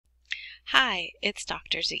Hi, it's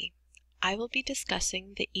Dr. Z. I will be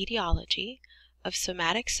discussing the etiology of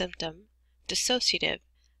somatic symptom, dissociative,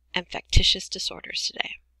 and factitious disorders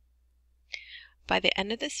today. By the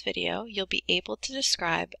end of this video, you'll be able to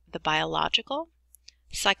describe the biological,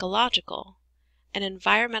 psychological, and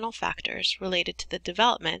environmental factors related to the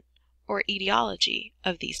development or etiology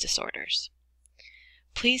of these disorders.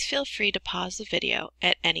 Please feel free to pause the video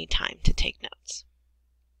at any time to take notes.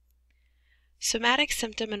 Somatic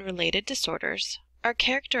symptom and related disorders are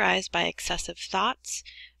characterized by excessive thoughts,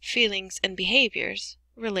 feelings, and behaviors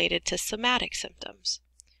related to somatic symptoms.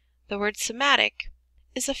 The word somatic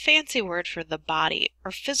is a fancy word for the body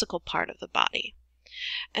or physical part of the body.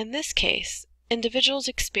 In this case, individuals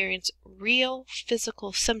experience real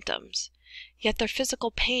physical symptoms, yet their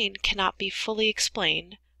physical pain cannot be fully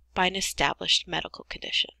explained by an established medical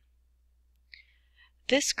condition.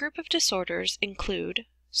 This group of disorders include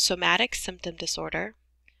somatic symptom disorder,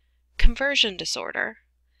 conversion disorder,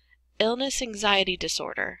 illness anxiety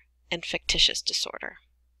disorder, and factitious disorder.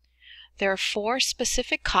 There are 4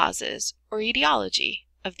 specific causes or etiology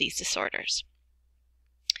of these disorders.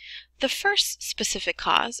 The first specific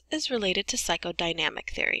cause is related to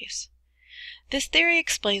psychodynamic theories. This theory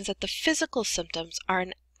explains that the physical symptoms are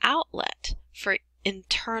an outlet for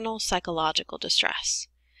internal psychological distress.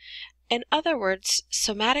 In other words,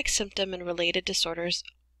 somatic symptom and related disorders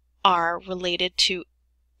are related to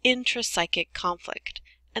intrapsychic conflict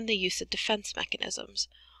and the use of defense mechanisms,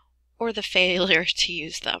 or the failure to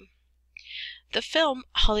use them. The film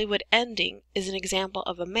Hollywood Ending is an example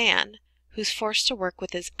of a man who's forced to work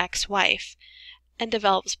with his ex-wife and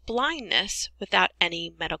develops blindness without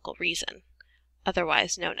any medical reason,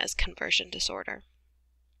 otherwise known as conversion disorder.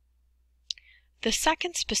 The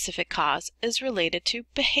second specific cause is related to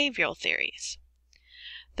behavioral theories.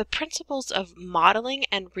 The principles of modeling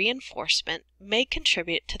and reinforcement may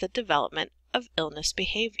contribute to the development of illness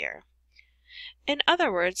behavior. In other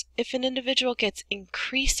words, if an individual gets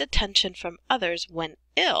increased attention from others when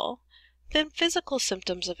ill, then physical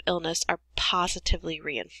symptoms of illness are positively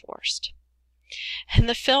reinforced. In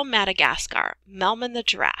the film Madagascar, Melman the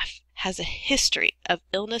giraffe has a history of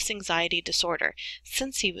illness anxiety disorder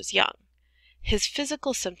since he was young. His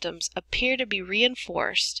physical symptoms appear to be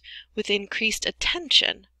reinforced with increased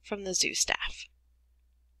attention from the zoo staff.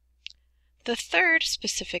 The third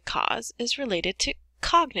specific cause is related to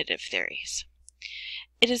cognitive theories.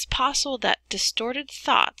 It is possible that distorted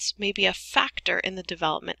thoughts may be a factor in the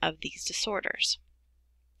development of these disorders.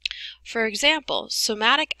 For example,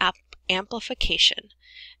 somatic amplification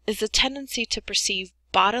is the tendency to perceive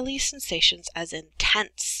bodily sensations as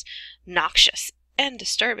intense, noxious, and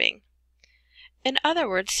disturbing. In other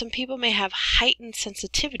words, some people may have heightened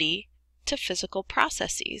sensitivity to physical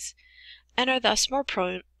processes and are thus more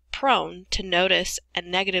prone to notice and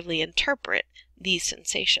negatively interpret these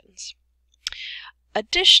sensations.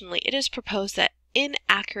 Additionally, it is proposed that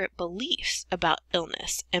inaccurate beliefs about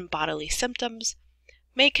illness and bodily symptoms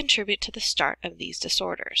may contribute to the start of these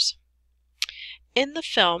disorders. In the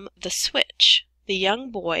film The Switch, the young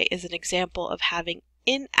boy is an example of having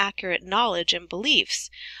inaccurate knowledge and beliefs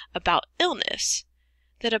about illness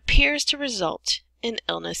that appears to result in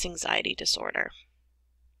illness anxiety disorder.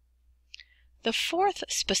 The fourth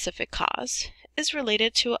specific cause is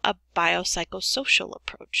related to a biopsychosocial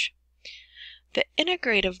approach. The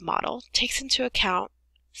integrative model takes into account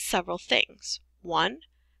several things. 1.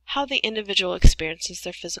 How the individual experiences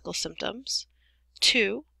their physical symptoms.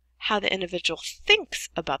 2. How the individual thinks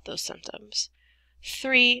about those symptoms.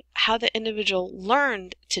 3. How the individual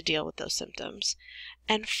learned to deal with those symptoms.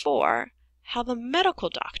 And 4. How the medical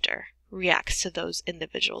doctor reacts to those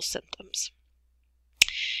individual symptoms.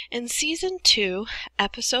 In Season 2,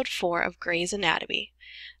 Episode 4 of Grey's Anatomy,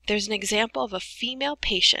 there's an example of a female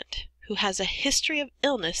patient who has a history of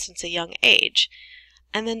illness since a young age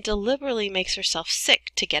and then deliberately makes herself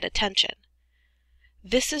sick to get attention.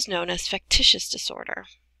 This is known as factitious disorder.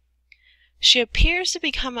 She appears to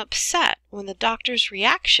become upset when the doctor's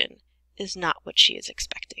reaction is not what she is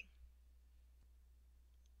expecting.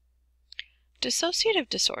 Dissociative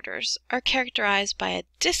disorders are characterized by a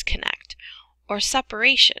disconnect or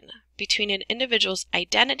separation between an individual's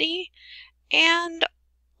identity and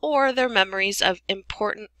or their memories of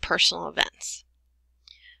important personal events.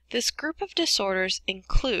 This group of disorders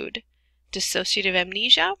include dissociative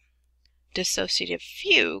amnesia, dissociative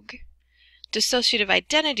fugue, dissociative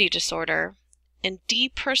identity disorder, and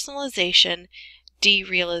depersonalization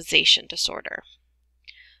derealization disorder.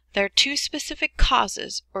 There are 2 specific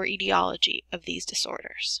causes or etiology of these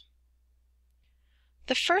disorders.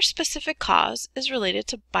 The first specific cause is related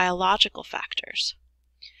to biological factors.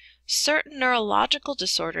 Certain neurological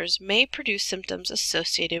disorders may produce symptoms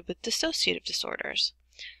associated with dissociative disorders,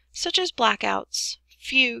 such as blackouts,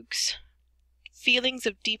 fugues, feelings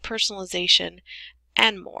of depersonalization,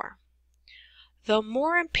 and more. Though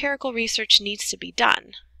more empirical research needs to be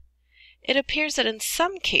done, it appears that in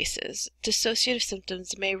some cases, dissociative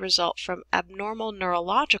symptoms may result from abnormal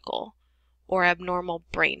neurological or abnormal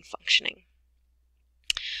brain functioning.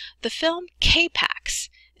 The film K-Pax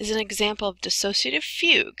is an example of dissociative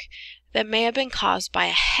fugue that may have been caused by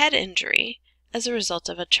a head injury as a result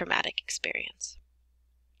of a traumatic experience.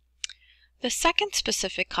 The second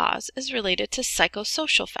specific cause is related to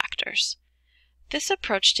psychosocial factors. This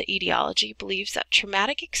approach to etiology believes that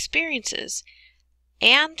traumatic experiences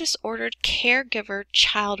and disordered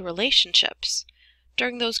caregiver-child relationships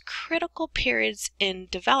during those critical periods in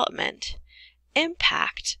development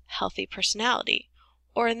impact healthy personality,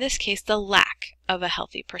 or in this case, the lack of a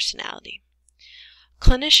healthy personality.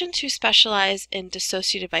 Clinicians who specialize in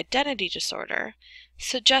dissociative identity disorder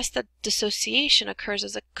suggest that dissociation occurs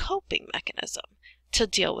as a coping mechanism to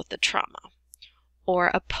deal with the trauma, or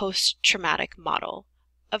a post-traumatic model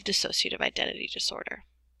of dissociative identity disorder.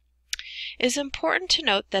 It is important to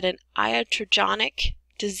note that an iatrogenic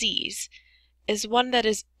disease is one that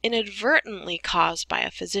is inadvertently caused by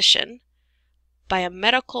a physician, by a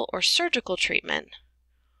medical or surgical treatment,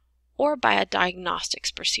 or by a diagnostics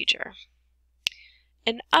procedure.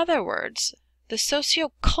 In other words, the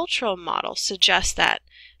sociocultural model suggests that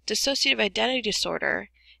dissociative identity disorder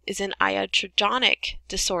is an iatrogenic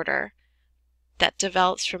disorder that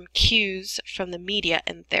develops from cues from the media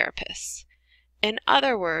and therapists. In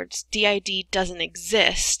other words, DID doesn't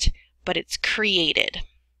exist, but it's created.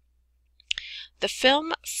 The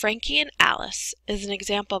film Frankie and Alice is an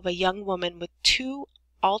example of a young woman with two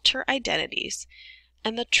alter identities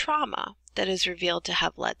and the trauma that is revealed to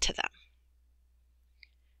have led to them.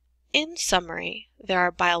 In summary, there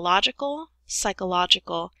are biological,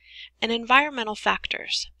 psychological, and environmental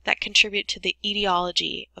factors that contribute to the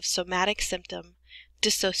etiology of somatic symptom,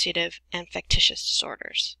 dissociative, and factitious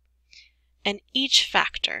disorders. And each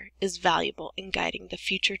factor is valuable in guiding the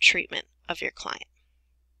future treatment of your client.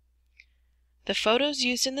 The photos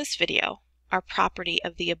used in this video are property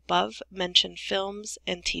of the above-mentioned films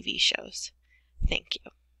and TV shows. Thank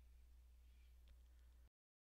you.